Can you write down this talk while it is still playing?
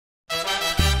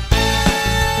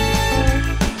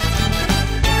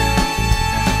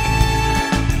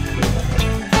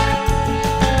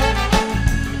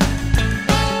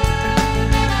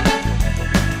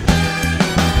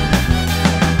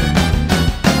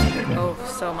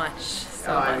so much,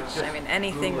 so much. I mean,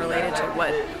 anything related to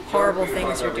what horrible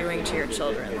things you're doing to your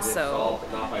children. So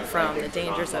from the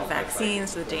dangers of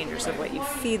vaccines to the dangers of what you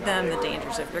feed them, the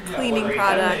dangers of your cleaning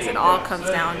products, it all comes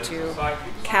down to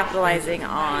capitalizing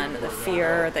on the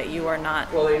fear that you are not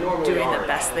doing the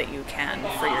best that you can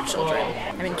for your children.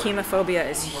 I mean, chemophobia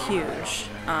is huge,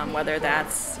 whether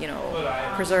that's, you know,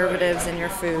 preservatives in your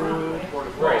food,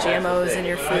 GMOs in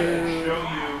your food,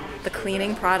 the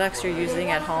cleaning products you're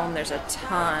using at home. There's a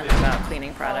ton about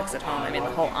cleaning products at home. I mean, the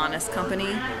whole Honest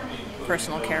company,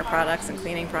 personal care products and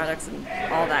cleaning products and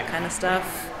all that kind of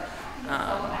stuff.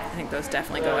 I think those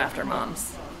definitely go after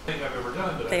moms.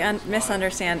 They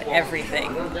misunderstand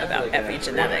everything about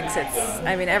epigenetics.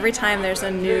 I mean, every time there's a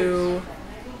new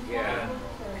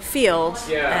field,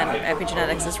 and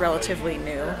epigenetics is relatively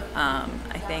new,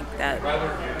 I think that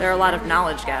there are a lot of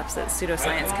knowledge gaps that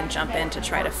pseudoscience can jump in to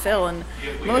try to fill, and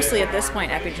mostly at this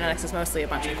point epigenetics is mostly a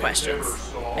bunch of questions.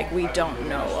 Like, we don't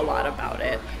know a lot about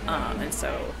it, and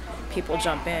so people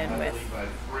jump in with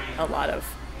a lot of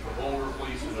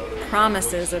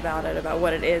promises about it, about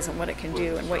what it is and what it can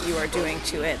do and what you are doing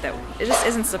to it, that it just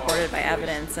isn't supported by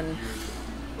evidence. And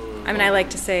I mean, I like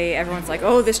to say, everyone's like,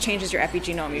 oh, this changes your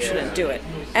epigenome, you shouldn't do it.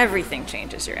 Everything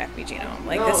changes your epigenome.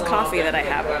 Like, this coffee that I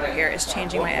have over here is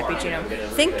changing my epigenome.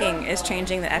 Thinking is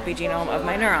changing the epigenome of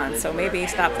my neurons, so maybe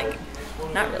stop thinking.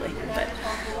 Not really, but...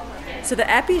 So the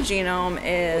epigenome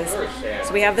is,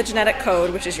 so we have the genetic code,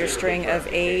 which is your string of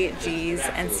A, G's,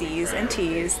 and C's, and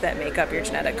T's that make up your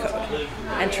genetic code.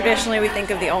 And traditionally we think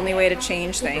of the only way to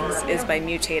change things is by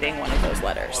mutating one of those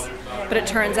letters. But it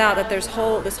turns out that there's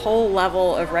this whole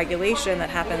level of regulation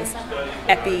that happens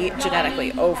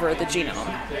epigenetically over the genome.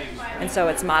 And so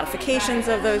it's modifications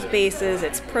of those bases,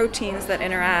 it's proteins that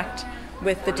interact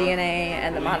with the DNA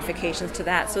and the modifications to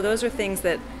that. So those are things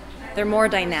that they're more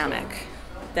dynamic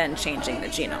than changing the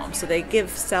genome. So they give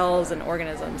cells and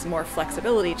organisms more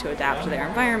flexibility to adapt to their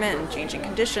environment and changing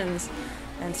conditions.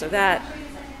 And so that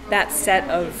set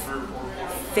of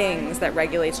things that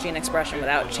regulates gene expression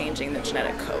without changing the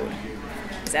genetic code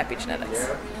is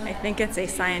epigenetics. I think it's a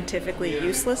scientifically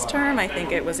useless term. I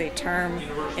think it was a term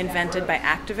invented by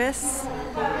activists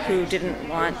who didn't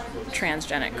want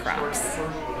transgenic crops.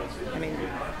 I mean,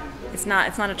 it's not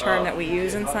a term that we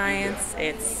use in science.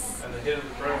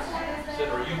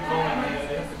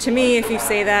 To me, if you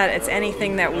say that, it's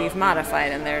anything that we've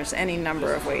modified, and there's any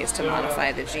number of ways to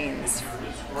modify the genes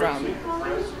from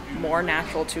more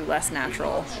natural to less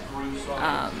natural.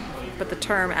 But the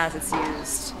term as it's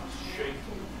used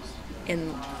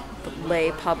in the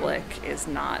lay public is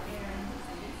not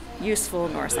useful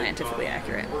nor scientifically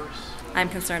accurate. I'm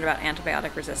concerned about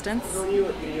antibiotic resistance.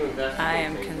 I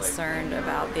am concerned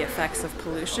about the effects of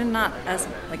pollution, not as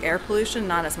like air pollution,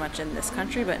 not as much in this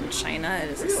country, but in China it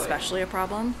is especially a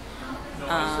problem.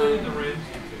 And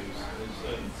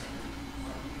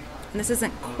this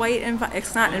isn't quite,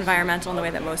 it's not environmental in the way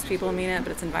that most people mean it,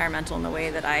 but it's environmental in the way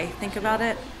that I think about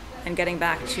it. And getting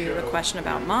back to the question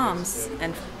about moms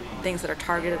and things that are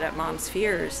targeted at moms'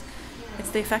 fears,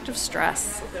 it's the effect of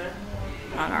stress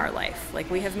on our life. Like,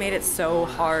 we have made it so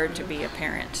hard to be a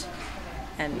parent,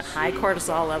 and high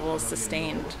cortisol levels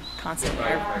sustained constantly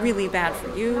are really bad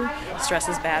for you. Stress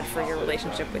is bad for your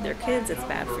relationship with your kids, it's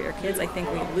bad for your kids. I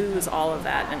think we lose all of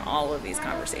that in all of these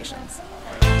conversations.